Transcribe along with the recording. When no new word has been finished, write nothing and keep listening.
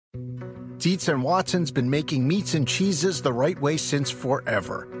Dietz and Watson's been making meats and cheeses the right way since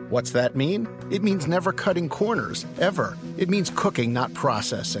forever. What's that mean? It means never cutting corners, ever. It means cooking, not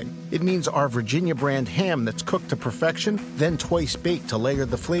processing. It means our Virginia brand ham that's cooked to perfection, then twice baked to layer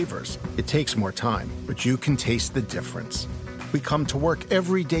the flavors. It takes more time, but you can taste the difference. We come to work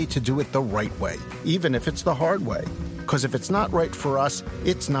every day to do it the right way, even if it's the hard way. Because if it's not right for us,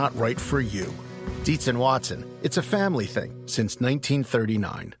 it's not right for you. Dietz and Watson, it's a family thing since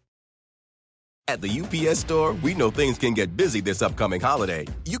 1939. At the UPS Store, we know things can get busy this upcoming holiday.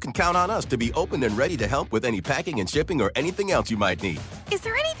 You can count on us to be open and ready to help with any packing and shipping or anything else you might need. Is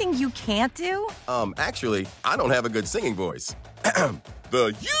there anything you can't do? Actually, I don't have a good singing voice.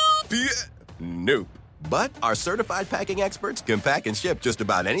 The UPS... Nope. But our certified packing experts can pack and ship just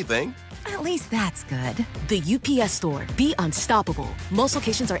about anything. At least that's good. The UPS Store. Be unstoppable. Most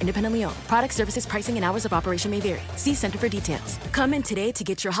locations are independently owned. Product, services, pricing, and hours of operation may vary. See Center for details. Come in today to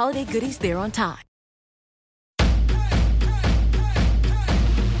get your holiday goodies there on time.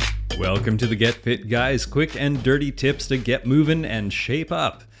 Welcome to the Get Fit Guys, quick and dirty tips to get moving and shape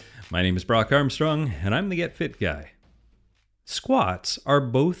up. My name is Brock Armstrong, and I'm the Get Fit Guy. Squats are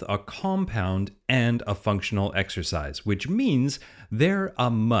both a compound and a functional exercise, which means they're a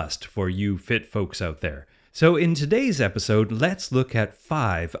must for you fit folks out there. So in today's episode, let's look at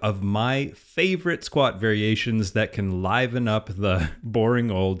 5 of my favorite squat variations that can liven up the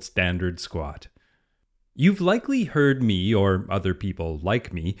boring old standard squat. You've likely heard me, or other people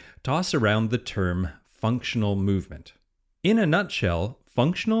like me, toss around the term functional movement. In a nutshell,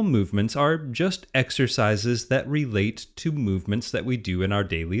 functional movements are just exercises that relate to movements that we do in our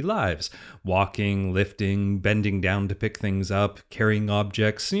daily lives. Walking, lifting, bending down to pick things up, carrying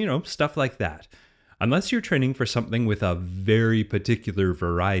objects, stuff like that. Unless you're training for something with a very particular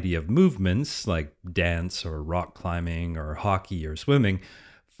variety of movements, like dance or rock climbing or hockey or swimming,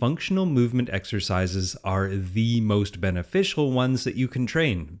 functional movement exercises are the most beneficial ones that you can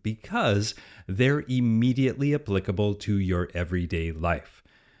train because they're immediately applicable to your everyday life.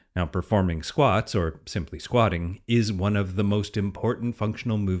 Now, performing squats, or simply squatting, is one of the most important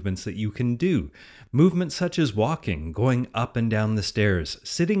functional movements that you can do. Movements such as walking, going up and down the stairs,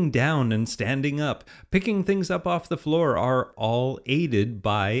 sitting down and standing up, picking things up off the floor are all aided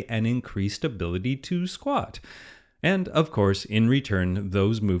by an increased ability to squat. And, of course, in return,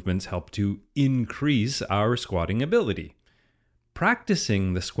 those movements help to increase our squatting ability.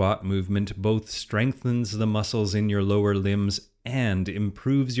 Practicing the squat movement both strengthens the muscles in your lower limbs and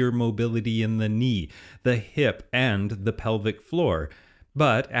improves your mobility in the knee, the hip, and the pelvic floor.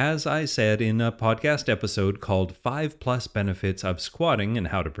 But, as I said in a podcast episode called 5+ Benefits of Squatting and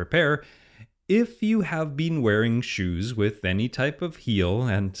How to Prepare, if you have been wearing shoes with any type of heel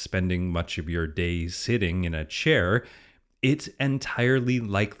and spending much of your day sitting in a chair, it's entirely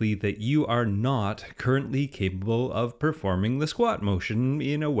likely that you are not currently capable of performing the squat motion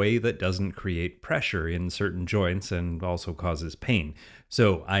in a way that doesn't create pressure in certain joints and also causes pain.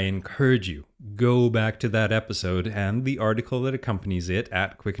 So I encourage you, go back to that episode and the article that accompanies it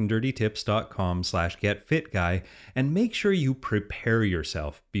at quickanddirtytips.com/getfitguy and make sure you prepare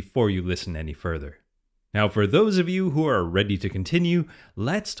yourself before you listen any further. Now, for those of you who are ready to continue,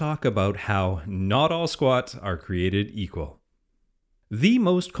 let's talk about how not all squats are created equal. The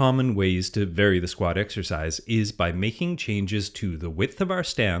most common ways to vary the squat exercise is by making changes to the width of our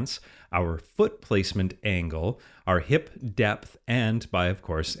stance, our foot placement angle, our hip depth, and by, of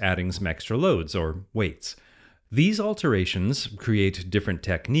course, adding some extra loads or weights. These alterations create different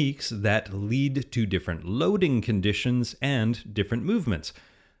techniques that lead to different loading conditions and different movements.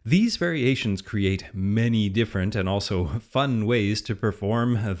 These variations create many different and also fun ways to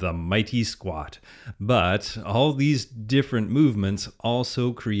perform the mighty squat. But all these different movements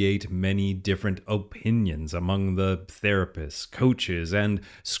also create many different opinions among the therapists, coaches, and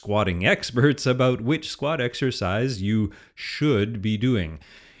squatting experts about which squat exercise you should be doing.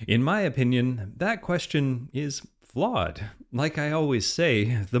 In my opinion, that question is flawed. Like I always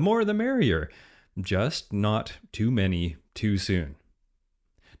say, the more the merrier. Just not too many too soon.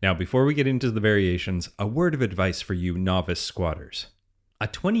 Now, before we get into the variations, a word of advice for you novice squatters. A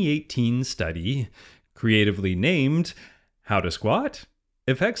 2018 study, creatively named How to Squat?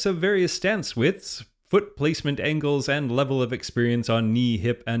 Effects of Various Stance Widths, Foot Placement Angles, and Level of Experience on Knee,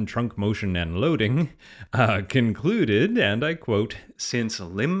 Hip, and Trunk Motion and Loading, concluded, and I quote, "Since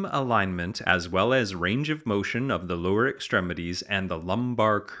limb alignment as well as range of motion of the lower extremities and the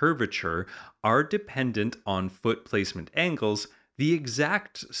lumbar curvature are dependent on foot placement angles, the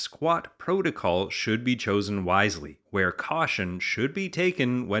exact squat protocol should be chosen wisely, where caution should be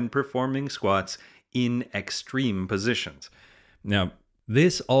taken when performing squats in extreme positions." Now,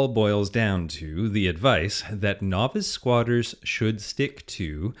 This all boils down to the advice that novice squatters should stick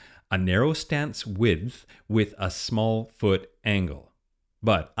to a narrow stance width with a small foot angle.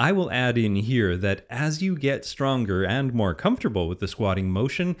 But I will add in here that as you get stronger and more comfortable with the squatting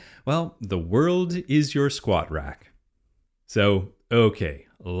motion, well, the world is your squat rack. So, okay,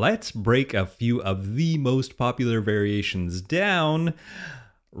 let's break a few of the most popular variations down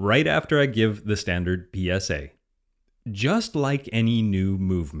right after I give the standard PSA. Just like any new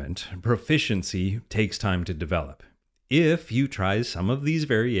movement, proficiency takes time to develop. If you try some of these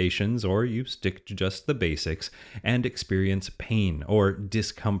variations or you stick to just the basics and experience pain or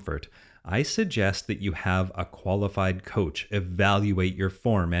discomfort, I suggest that you have a qualified coach evaluate your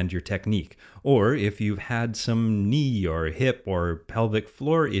form and your technique. Or if you've had some knee or hip or pelvic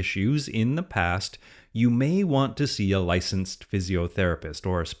floor issues in the past, you may want to see a licensed physiotherapist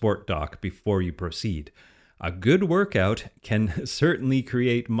or a sport doc before you proceed. A good workout can certainly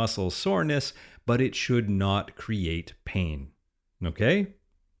create muscle soreness, but it should not create pain. Okay?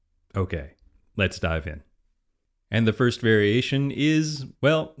 Okay, let's dive in. And the first variation is,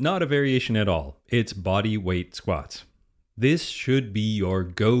 well, not a variation at all. It's body weight squats. This should be your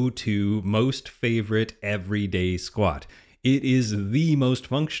go-to, most favorite everyday squat. It is the most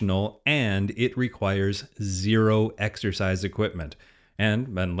functional and it requires zero exercise equipment.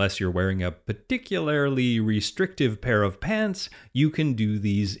 And unless you're wearing a particularly restrictive pair of pants, you can do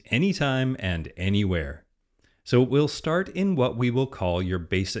these anytime and anywhere. So we'll start in what we will call your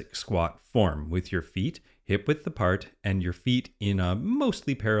basic squat form, with your feet hip-width apart and your feet in a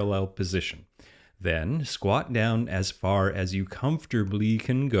mostly parallel position. Then squat down as far as you comfortably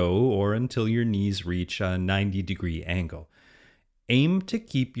can go or until your knees reach a 90-degree angle. Aim to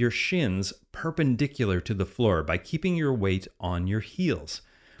keep your shins perpendicular to the floor by keeping your weight on your heels.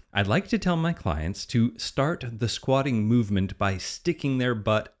 I'd like to tell my clients to start the squatting movement by sticking their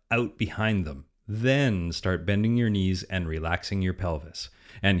butt out behind them. Then start bending your knees and relaxing your pelvis.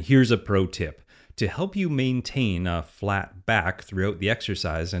 And here's a pro tip. To help you maintain a flat back throughout the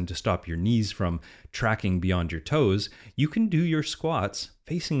exercise and to stop your knees from tracking beyond your toes, you can do your squats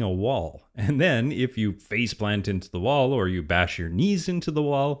facing a wall. And then if you face plant into the wall or you bash your knees into the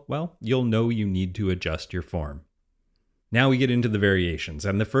wall, well, you'll know you need to adjust your form. Now we get into the variations,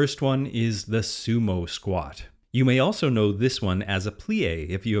 and the first one is the sumo squat. You may also know this one as a plie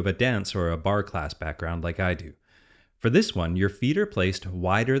if you have a dance or a bar class background like I do. For this one, your feet are placed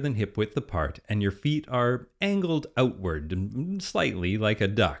wider than hip width apart and your feet are angled outward slightly like a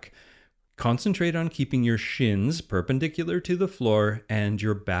duck. Concentrate on keeping your shins perpendicular to the floor and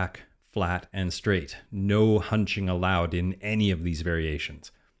your back flat and straight. No hunching allowed in any of these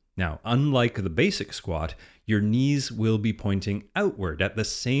variations. Now, unlike the basic squat, your knees will be pointing outward at the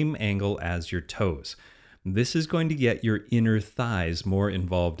same angle as your toes. This is going to get your inner thighs more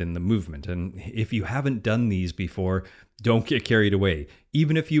involved in the movement. And if you haven't done these before, don't get carried away.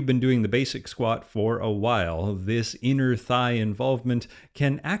 Even if you've been doing the basic squat for a while, this inner thigh involvement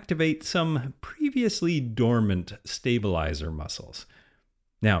can activate some previously dormant stabilizer muscles.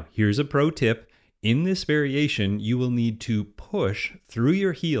 Now, here's a pro tip. In this variation, you will need to push through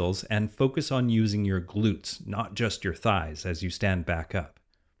your heels and focus on using your glutes, not just your thighs, as you stand back up.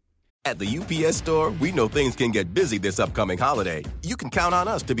 At the UPS Store, we know things can get busy this upcoming holiday. You can count on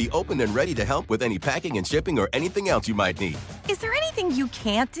us to be open and ready to help with any packing and shipping or anything else you might need. Is there anything you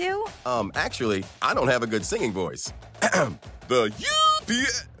can't do? Actually, I don't have a good singing voice. The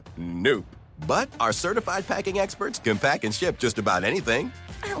UPS... Nope. But our certified packing experts can pack and ship just about anything.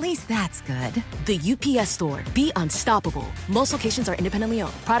 At least that's good. The UPS Store. Be unstoppable. Most locations are independently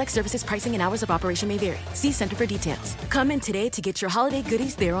owned. Product, services, pricing, and hours of operation may vary. See Center for details. Come in today to get your holiday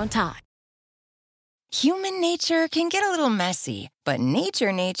goodies there on time. Human nature can get a little messy, but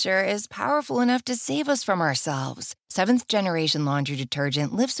nature is powerful enough to save us from ourselves. Seventh Generation Laundry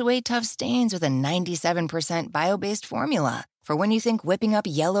Detergent lifts away tough stains with a 97% bio-based formula. For when you think whipping up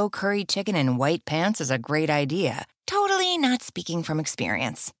yellow curry chicken in white pants is a great idea. Totally not speaking from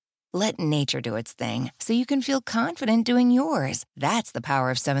experience. Let nature do its thing so you can feel confident doing yours. That's the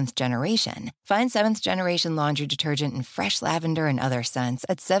power of Seventh Generation. Find Seventh Generation Laundry Detergent in fresh lavender and other scents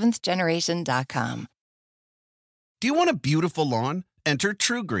at seventhgeneration.com. Do you want a beautiful lawn? Enter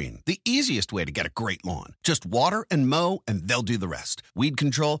TruGreen, the easiest way to get a great lawn. Just water and mow, and they'll do the rest. Weed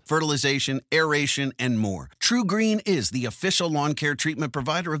control, fertilization, aeration, and more. TruGreen is the official lawn care treatment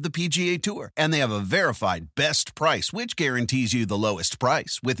provider of the PGA Tour, and they have a verified best price, which guarantees you the lowest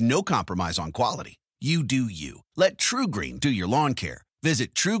price with no compromise on quality. You do you. Let TruGreen do your lawn care.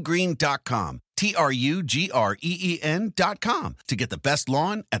 Visit TruGreen.com, TruGreen.com, to get the best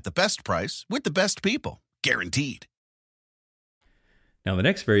lawn at the best price with the best people. Guaranteed. Now the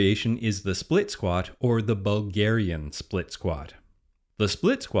next variation is the split squat or the Bulgarian split squat. The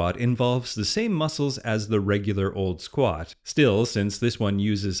split squat involves the same muscles as the regular old squat. Still, since this one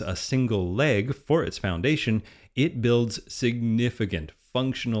uses a single leg for its foundation, it builds significant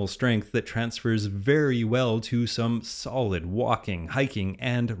functional strength that transfers very well to some solid walking, hiking,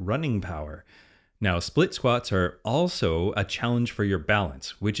 and running power. Now, split squats are also a challenge for your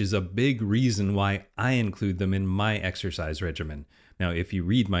balance, which is a big reason why I include them in my exercise regimen. Now, if you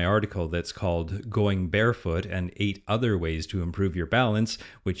read my article that's called Going Barefoot and 8 Other Ways to Improve Your Balance,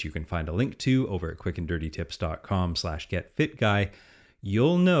 which you can find a link to over at quickanddirtytips.com/getfitguy,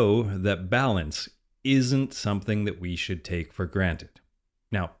 you'll know that balance isn't something that we should take for granted.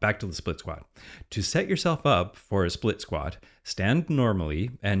 Now, back to the split squat. To set yourself up for a split squat, stand normally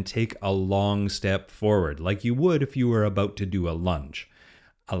and take a long step forward, like you would if you were about to do a lunge.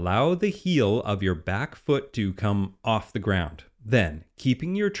 Allow the heel of your back foot to come off the ground. Then,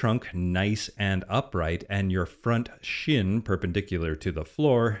 keeping your trunk nice and upright and your front shin perpendicular to the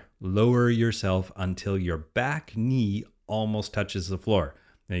floor, lower yourself until your back knee almost touches the floor.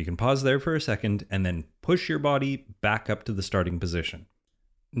 Now you can pause there for a second and then push your body back up to the starting position.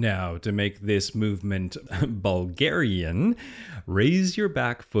 Now, to make this movement Bulgarian, raise your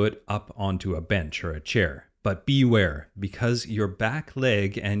back foot up onto a bench or a chair. But beware, because your back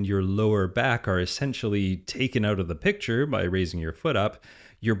leg and your lower back are essentially taken out of the picture by raising your foot up,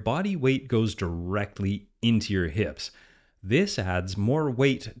 your body weight goes directly into your hips. This adds more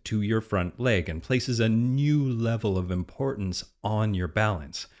weight to your front leg and places a new level of importance on your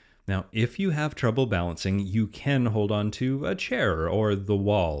balance. Now, if you have trouble balancing, you can hold on to a chair or the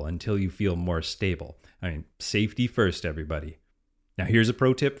wall until you feel more stable. Safety first, everybody. Now, here's a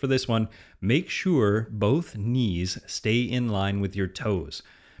pro tip for this one. Make sure both knees stay in line with your toes.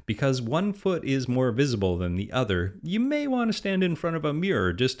 Because one foot is more visible than the other, you may want to stand in front of a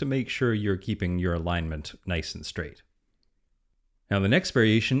mirror just to make sure you're keeping your alignment nice and straight. Now, the next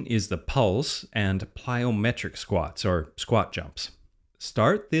variation is the pulse and plyometric squats or squat jumps.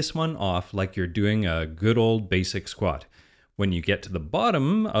 Start this one off like you're doing a good old basic squat. When you get to the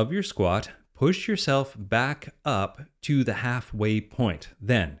bottom of your squat, push yourself back up to the halfway point.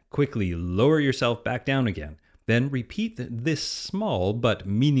 Then quickly lower yourself back down again. Then repeat this small but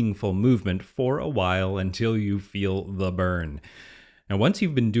meaningful movement for a while until you feel the burn. Now, once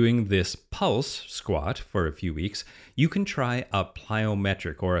you've been doing this pulse squat for a few weeks, you can try a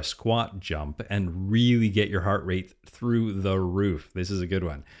plyometric or a squat jump and really get your heart rate through the roof. This is a good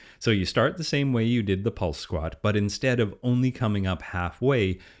one. So you start the same way you did the pulse squat, but instead of only coming up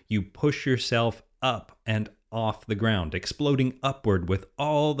halfway, you push yourself up and off the ground, exploding upward with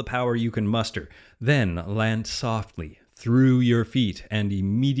all the power you can muster. Then land softly through your feet and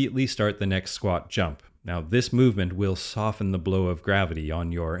immediately start the next squat jump. Now, this movement will soften the blow of gravity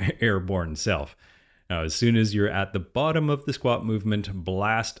on your airborne self. Now, as soon as you're at the bottom of the squat movement,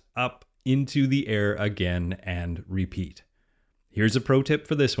 blast up into the air again and repeat. Here's a pro tip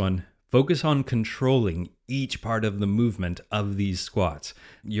for this one. Focus on controlling each part of the movement of these squats.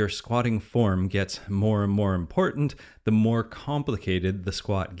 Your squatting form gets more and more important the more complicated the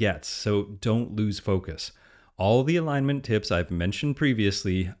squat gets, so don't lose focus. All the alignment tips I've mentioned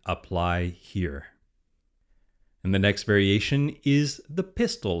previously apply here. And the next variation is the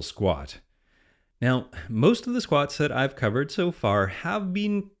pistol squat. Now, most of the squats that I've covered so far have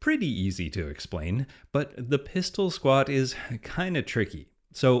been pretty easy to explain, but the pistol squat is kind of tricky.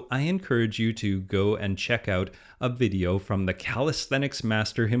 So I encourage you to go and check out a video from the calisthenics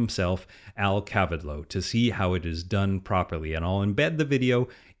master himself, Al Kavadlo, to see how it is done properly. And I'll embed the video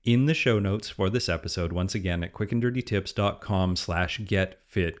in the show notes for this episode, once again at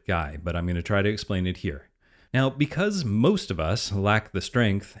quickanddirtytips.com/getfitguy, but I'm going to try to explain it here. Now, because most of us lack the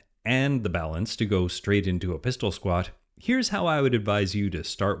strength and the balance to go straight into a pistol squat, here's how I would advise you to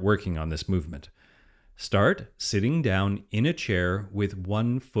start working on this movement. Start sitting down in a chair with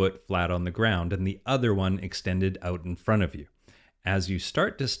one foot flat on the ground and the other one extended out in front of you. As you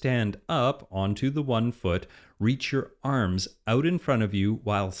start to stand up onto the one foot, reach your arms out in front of you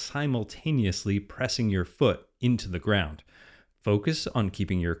while simultaneously pressing your foot into the ground. Focus on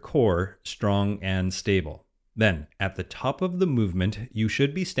keeping your core strong and stable. Then, at the top of the movement, you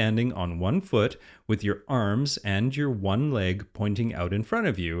should be standing on one foot with your arms and your one leg pointing out in front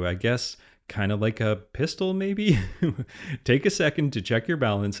of you. I guess kind of like a pistol, maybe? Take a second to check your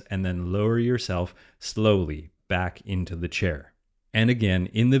balance and then lower yourself slowly back into the chair. And again,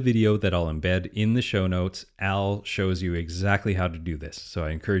 in the video that I'll embed in the show notes, Al shows you exactly how to do this. So I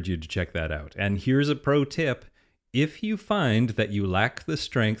encourage you to check that out. And here's a pro tip. If you find that you lack the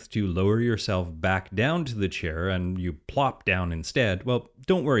strength to lower yourself back down to the chair and you plop down instead, well,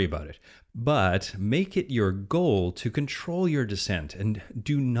 don't worry about it. But make it your goal to control your descent and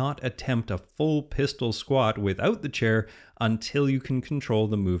do not attempt a full pistol squat without the chair until you can control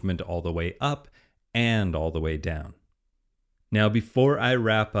the movement all the way up and all the way down. Now, before I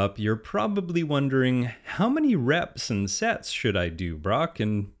wrap up, you're probably wondering, how many reps and sets should I do, Brock?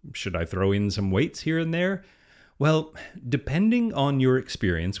 And should I throw in some weights here and there? Well, depending on your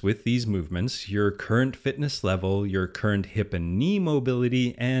experience with these movements, your current fitness level, your current hip and knee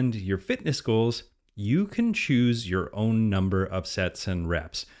mobility, and your fitness goals, you can choose your own number of sets and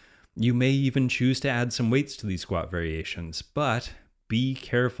reps. You may even choose to add some weights to these squat variations, but be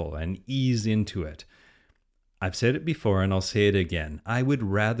careful and ease into it. I've said it before and I'll say it again. I would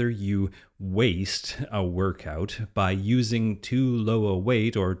rather you waste a workout by using too low a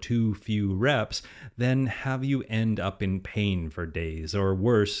weight or too few reps than have you end up in pain for days or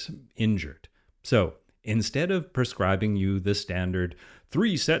worse, injured. So instead of prescribing you the standard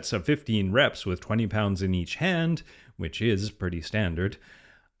 3 sets of 15 reps with 20 pounds in each hand, which is pretty standard,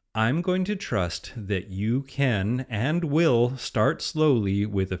 I'm going to trust that you can and will start slowly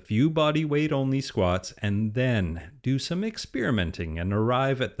with a few body weight only squats and then do some experimenting and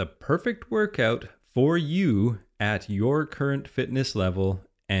arrive at the perfect workout for you at your current fitness level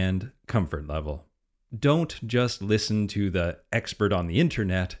and comfort level. Don't just listen to the expert on the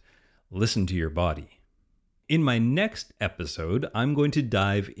internet, listen to your body. In my next episode, I'm going to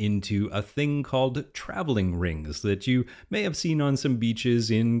dive into a thing called traveling rings that you may have seen on some beaches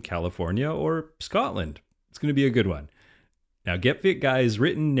in California or Scotland. It's going to be a good one. Now, Get Fit Guy is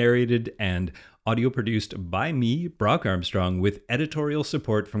written, narrated, and audio produced by me, Brock Armstrong, with editorial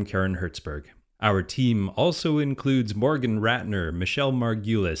support from Karen Hertzberg. Our team also includes Morgan Ratner, Michelle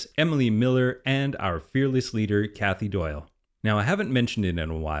Margulis, Emily Miller, and our fearless leader, Kathy Doyle. Now, I haven't mentioned it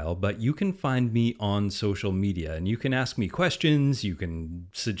in a while, but you can find me on social media and you can ask me questions, you can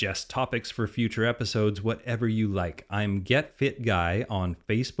suggest topics for future episodes, whatever you like. I'm Get Fit Guy on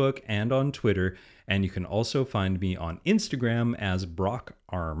Facebook and on Twitter, and you can also find me on Instagram as Brock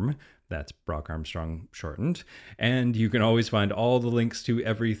Arm. That's Brock Armstrong shortened. And you can always find all the links to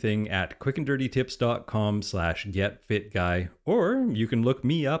everything at quickanddirtytips.com/getfitguy, or you can look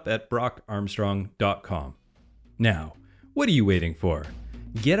me up at brockarmstrong.com. Now, what are you waiting for?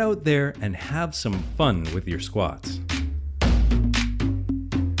 Get out there and have some fun with your squats.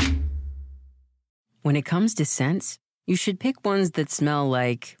 When it comes to scents, you should pick ones that smell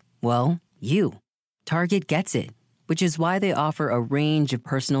like, well, you. Target gets it, which is why they offer a range of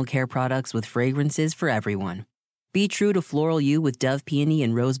personal care products with fragrances for everyone. Be true to floral you with Dove Peony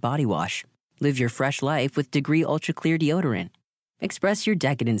and Rose Body Wash. Live your fresh life with Degree Ultra Clear Deodorant. Express your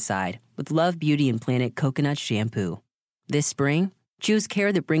decadent side with Love Beauty and Planet Coconut Shampoo. This spring, choose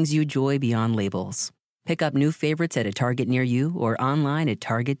care that brings you joy beyond labels. Pick up new favorites at a Target near you or online at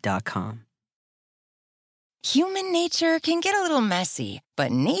Target.com. Human nature can get a little messy,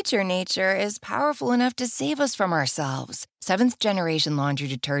 but nature is powerful enough to save us from ourselves. 7th Generation Laundry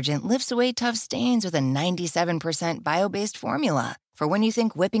Detergent lifts away tough stains with a 97% bio-based formula. For when you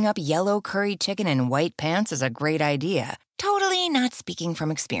think whipping up yellow curry chicken in white pants is a great idea. Totally not speaking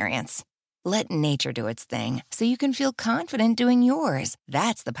from experience. Let nature do its thing so you can feel confident doing yours.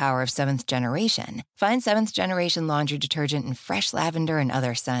 That's the power of 7th Generation. Find 7th Generation Laundry Detergent in fresh lavender and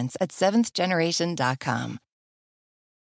other scents at 7thgeneration.com.